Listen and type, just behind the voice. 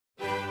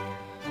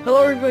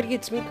Hello everybody,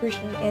 it's me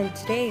Christian, and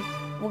today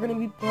we're going to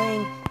be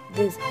playing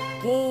this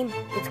game.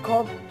 It's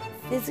called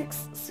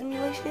Physics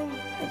Simulation.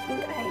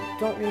 I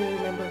don't really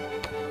remember.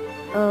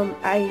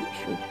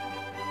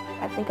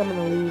 I think I'm going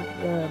to leave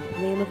the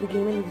name of the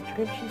game in the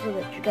description so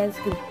that you guys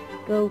can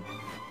go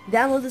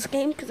download this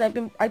game, because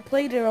I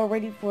played it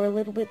already for a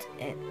little bit,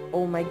 and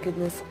oh my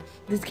goodness,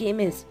 this game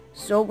is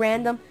so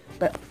random,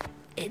 but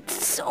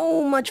it's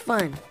so much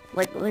fun.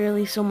 Like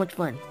literally so much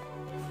fun.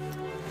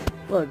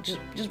 Look,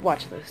 just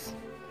watch this.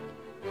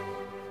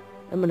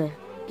 I'm gonna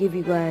give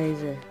you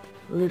guys a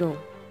little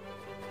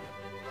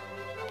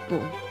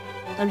boom.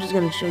 I'm just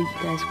gonna show you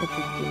guys what this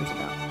game is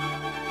about.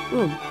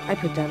 Boom, I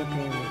put down a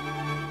pyramid.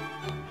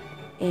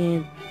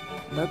 And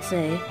let's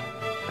say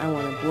I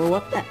wanna blow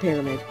up that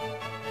pyramid.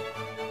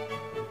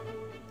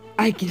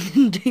 I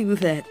can do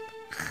that.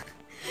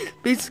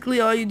 Basically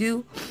all you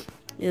do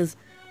is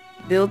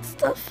build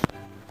stuff.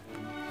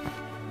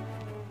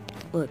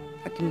 Look,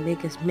 I can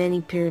make as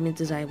many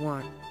pyramids as I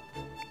want.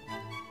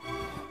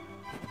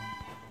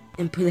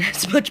 And put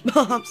as much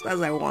bombs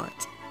as I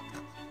want.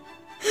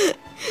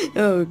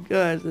 Oh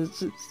gosh,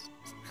 it's just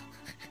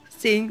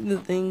seeing the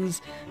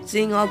things,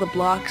 seeing all the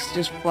blocks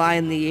just fly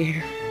in the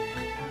air.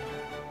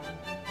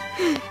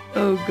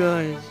 Oh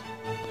gosh.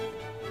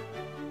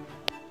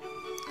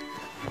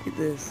 Look at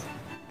this.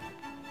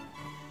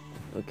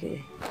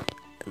 Okay,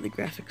 the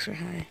graphics are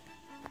high.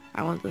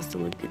 I want this to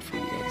look good for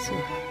you guys,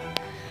 so.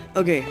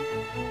 Okay,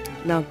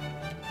 now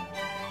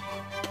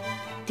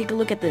take a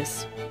look at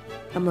this.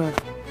 I'm gonna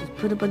just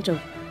put a bunch of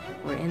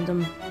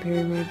random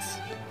pyramids.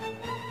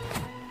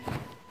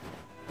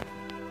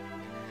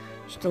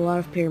 Just a lot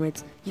of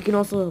pyramids. You can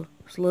also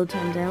slow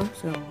time down,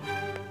 so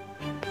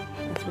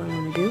that's what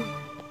I'm gonna do.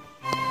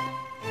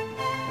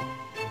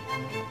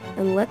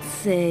 And let's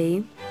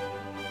say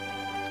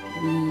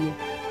we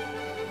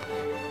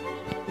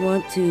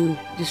want to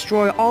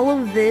destroy all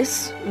of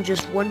this in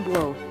just one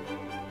blow.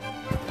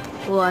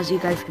 Well, as you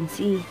guys can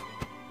see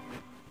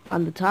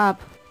on the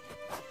top,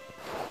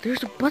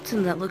 there's a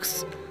button that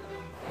looks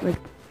like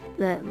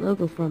that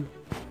logo from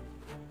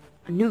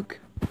a nuke.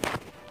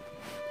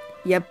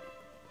 Yep,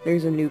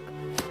 there's a nuke.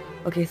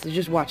 Okay, so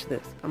just watch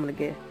this. I'm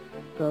gonna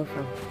go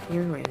from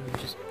here and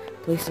just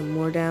place some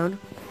more down.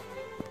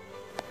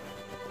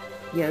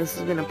 Yeah, this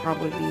is gonna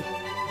probably be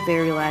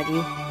very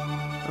laggy.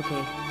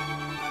 Okay,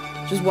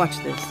 just watch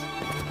this.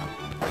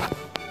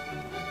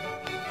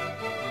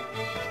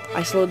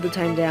 I slowed the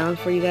time down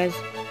for you guys.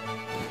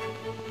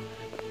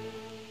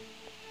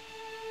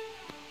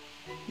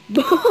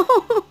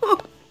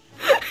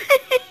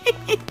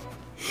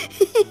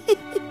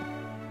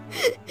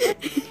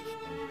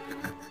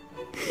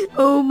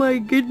 Oh my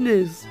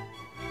goodness.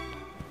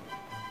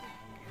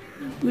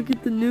 Look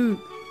at the nuke.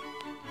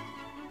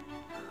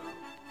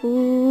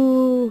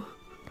 Oh.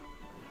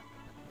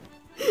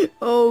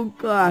 Oh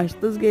gosh,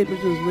 this game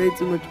is just way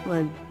too much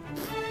fun.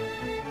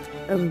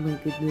 Oh my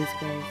goodness,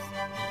 guys.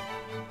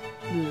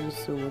 This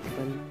is so much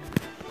fun.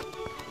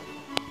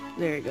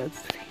 There it goes.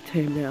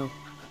 Time now.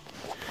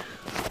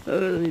 Oh,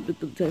 let me put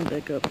the time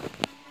back up.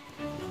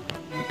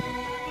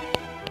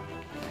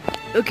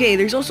 Okay,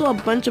 there's also a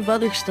bunch of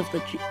other stuff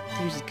that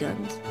there's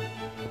guns.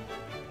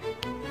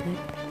 Okay.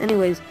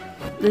 Anyways,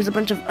 there's a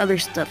bunch of other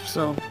stuff,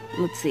 so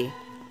let's see.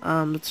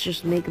 Let's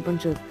just make a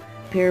bunch of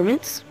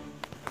pyramids.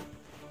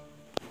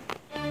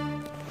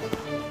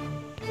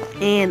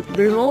 And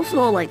there's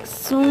also like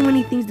so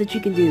many things that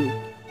you can do.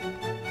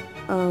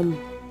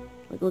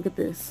 Like look at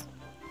this.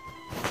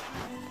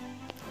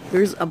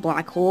 There's a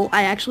black hole.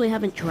 I actually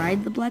haven't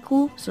tried the black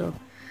hole, so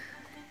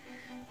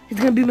it's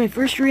gonna be my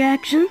first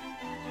reaction.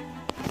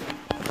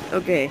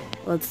 Okay,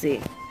 let's see.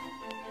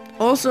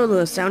 Also,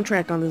 the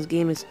soundtrack on this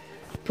game is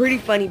pretty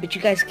funny, but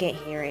you guys can't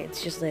hear it.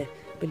 It's just a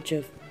bunch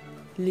of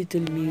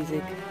little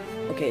music.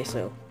 Okay,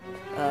 so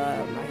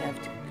I have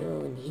to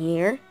go in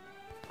here,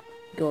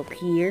 go up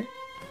here.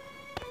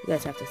 You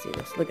guys have to see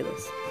this. Look at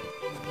this.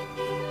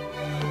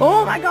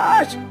 Oh my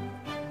gosh!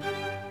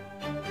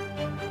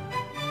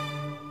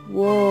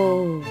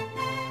 Whoa.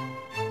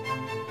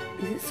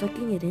 Is it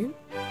sucking it in?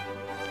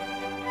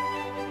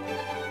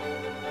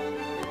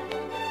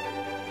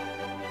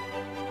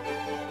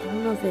 I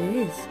don't know if it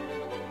is.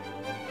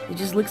 It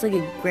just looks like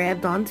it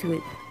grabbed onto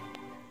it.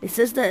 It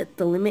says that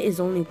the limit is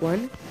only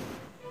 1.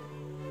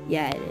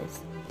 Yeah, it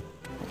is.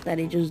 I thought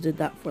it just did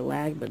that for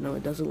lag, but no,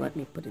 it doesn't let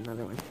me put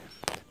another one.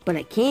 But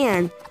I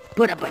can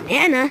put a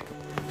banana!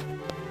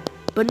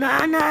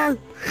 Banana!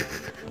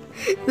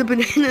 The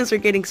bananas are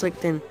getting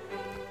sucked in.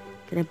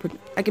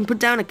 I can put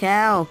down a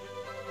cow.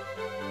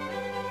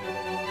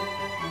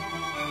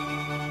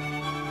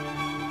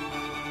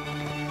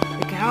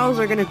 The cows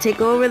are gonna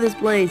take over this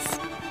place.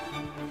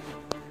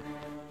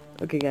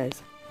 Okay,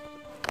 guys.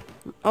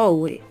 Oh,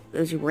 wait.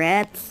 There's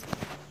rats.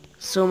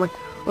 So much.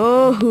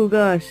 Oh,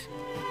 gosh.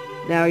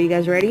 Now, are you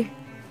guys ready?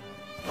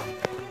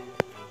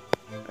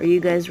 Are you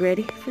guys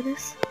ready for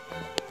this?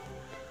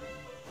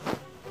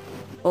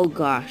 Oh,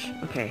 gosh.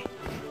 Okay.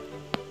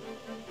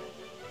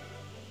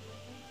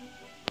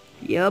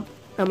 Yep.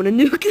 I'm gonna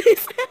nuke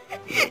this.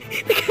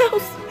 The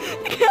cows.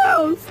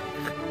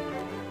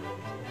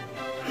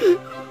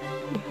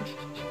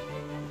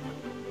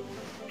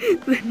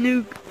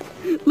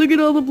 nuke. Look at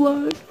all the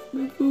blocks.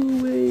 They flew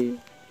away.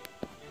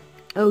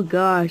 Oh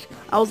gosh.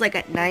 I was like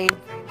at 9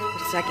 frames per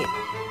second.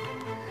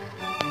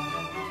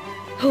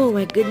 Oh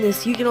my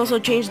goodness. You can also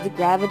change the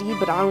gravity,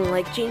 but I don't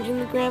like changing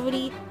the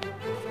gravity.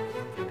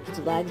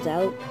 It lags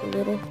out a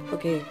little.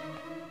 Okay.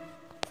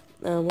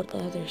 What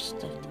other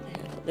stuff do they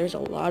have? There's a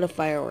lot of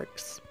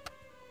fireworks.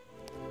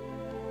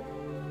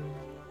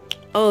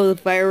 Oh, the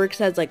fireworks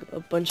has like a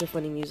bunch of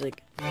funny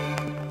music.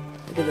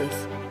 Look at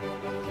this.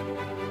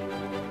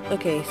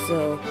 Okay,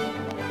 so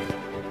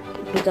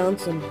put down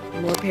some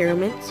more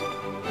pyramids.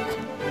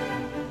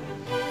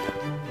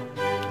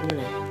 I'm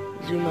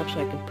gonna zoom up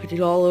so I can put it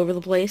all over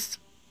the place.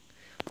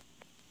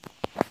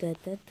 Okay.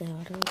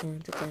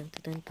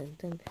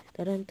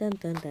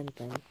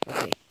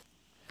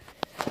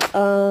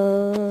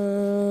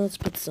 Let's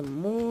put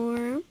some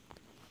more.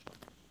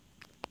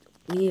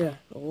 Yeah,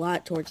 a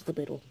lot towards the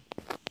middle.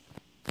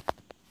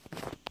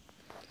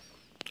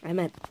 I'm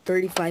at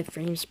 35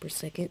 frames per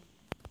second.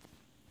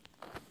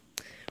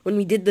 When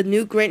we did the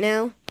nuke right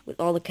now, with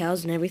all the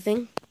cows and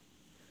everything,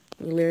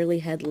 we literally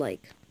had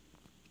like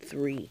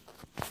 3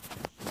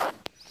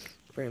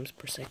 frames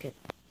per second.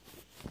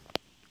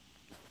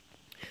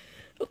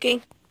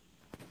 Okay.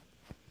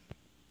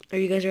 Are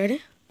you guys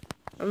ready?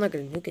 I'm not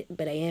gonna nuke it,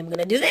 but I am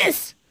gonna do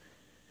this!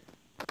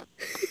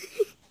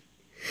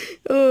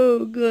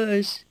 Oh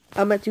gosh.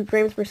 I'm at 2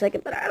 frames per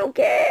second, but I don't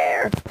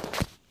care!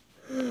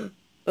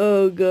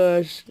 Oh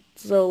gosh.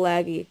 It's so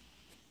laggy.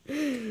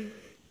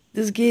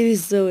 This game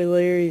is so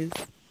hilarious.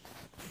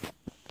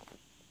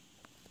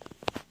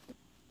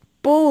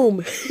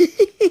 Boom!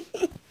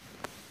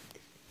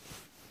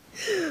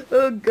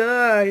 Oh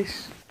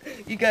gosh.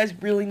 You guys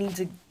really need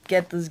to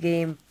get this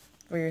game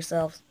for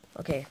yourselves.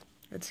 Okay,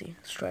 let's see.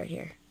 Let's try it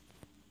here.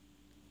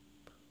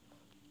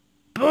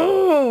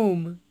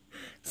 Boom!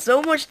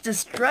 So much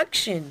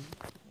destruction.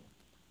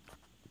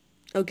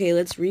 Okay,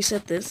 let's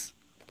reset this.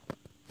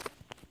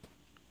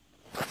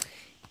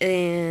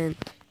 And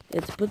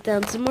let's put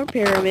down some more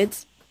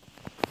pyramids.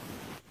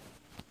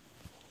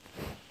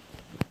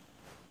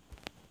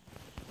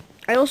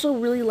 I also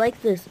really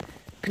like this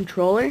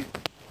controller.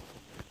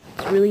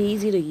 It's really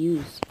easy to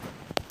use.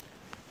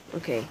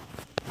 Okay.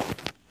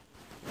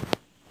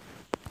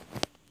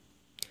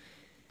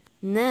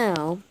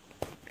 Now,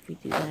 if we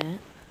do that, and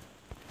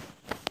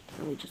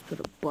we just put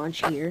a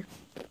bunch here.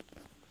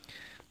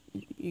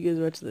 You guys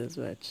watch this,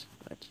 watch.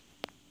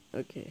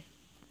 Okay.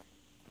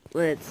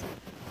 Let's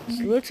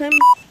slow time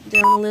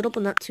down a little,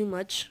 but not too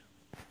much.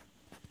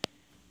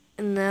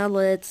 And now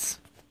let's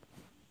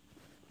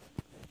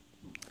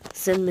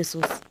send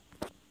missiles.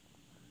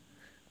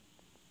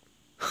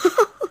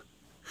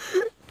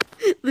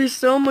 There's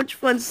so much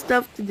fun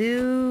stuff to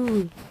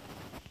do.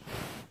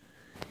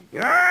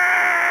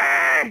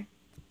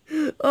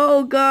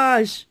 Oh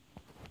gosh.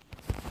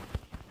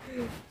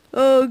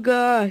 Oh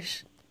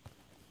gosh.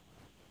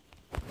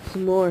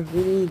 Some more.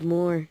 We need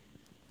more.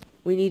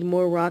 We need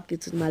more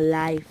rockets in my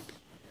life.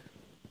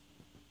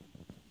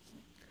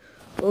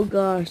 Oh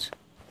gosh.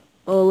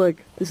 Oh look,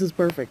 this is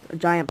perfect. A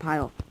giant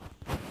pile.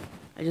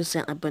 I just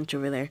sent a bunch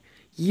over there.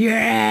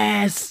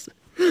 Yes!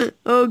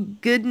 Oh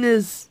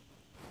goodness.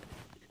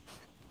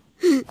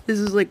 This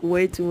is like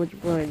way too much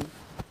fun.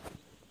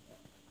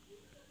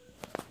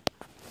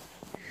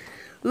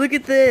 Look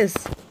at this.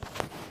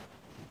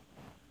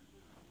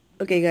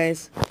 Okay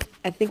guys,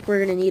 I think we're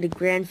gonna need a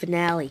grand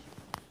finale.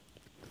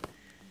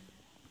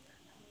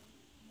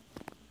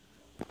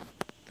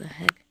 The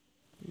heck?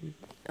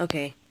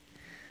 Okay.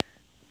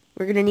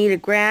 We're gonna need a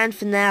grand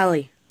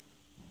finale.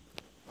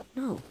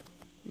 No.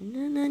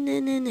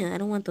 No. I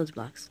don't want those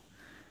blocks.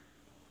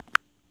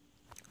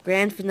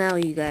 Grand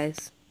finale, you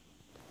guys.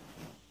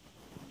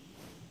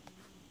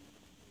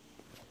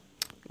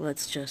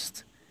 Let's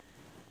just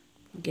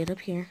get up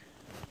here.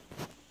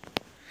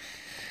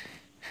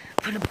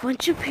 Put a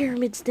bunch of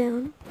pyramids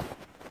down.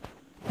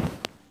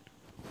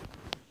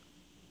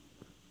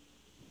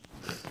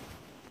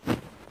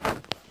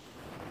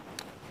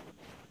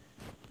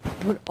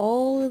 Put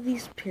all of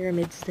these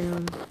pyramids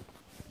down.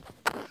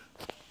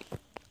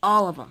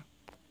 All of them.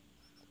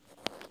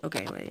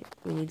 Okay, wait.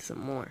 We need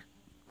some more.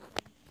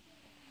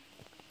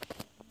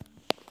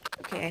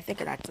 Okay, I think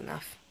that's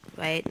enough.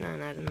 Wait, no,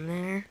 not in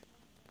there.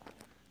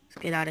 Let's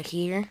get out of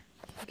here.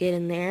 Get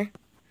in there.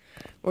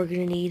 We're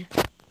gonna need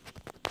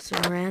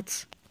some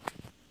rats.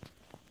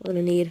 We're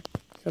gonna need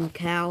some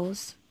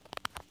cows.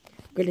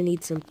 We're gonna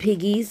need some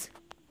piggies.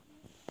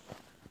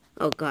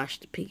 Oh gosh,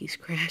 the piggies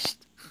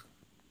crashed.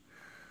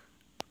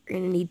 We're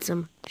gonna need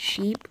some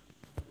sheep.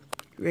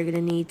 We're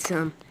gonna need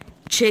some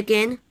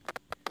chicken.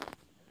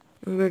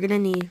 And we're gonna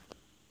need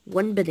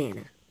 1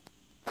 banana.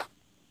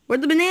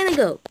 Where'd the banana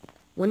go?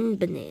 1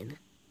 banana.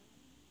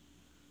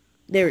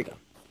 There we go.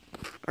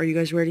 Are you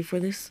guys ready for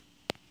this?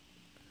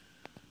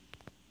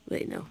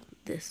 Wait, no.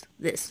 This.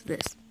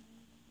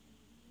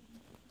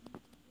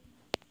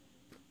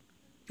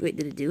 Wait,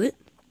 did it do it?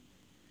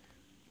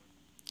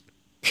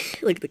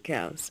 Look at the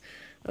cows.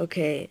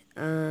 Okay,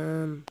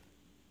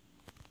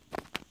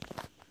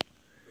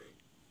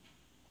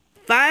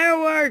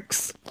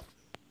 Fireworks!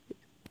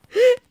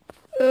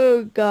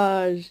 Oh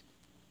gosh.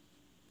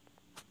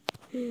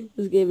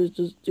 This game is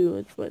just too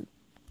much fun.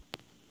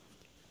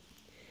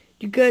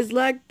 You guys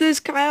like this,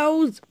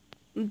 cows?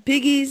 And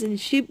piggies and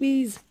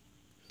sheepies?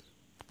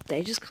 Did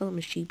I just call them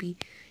a sheepy?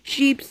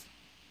 Sheeps!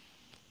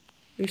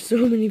 There's so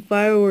many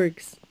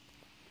fireworks.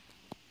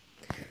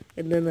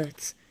 And then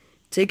let's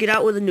take it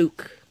out with a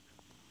nuke.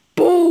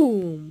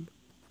 Boom!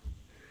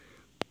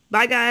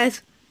 Bye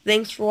guys.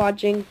 Thanks for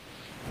watching.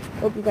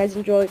 Hope you guys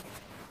enjoyed.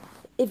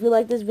 If you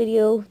like this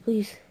video,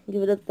 please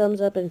give it a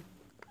thumbs up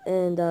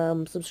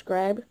and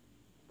subscribe.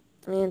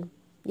 And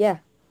yeah.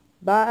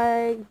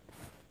 Bye.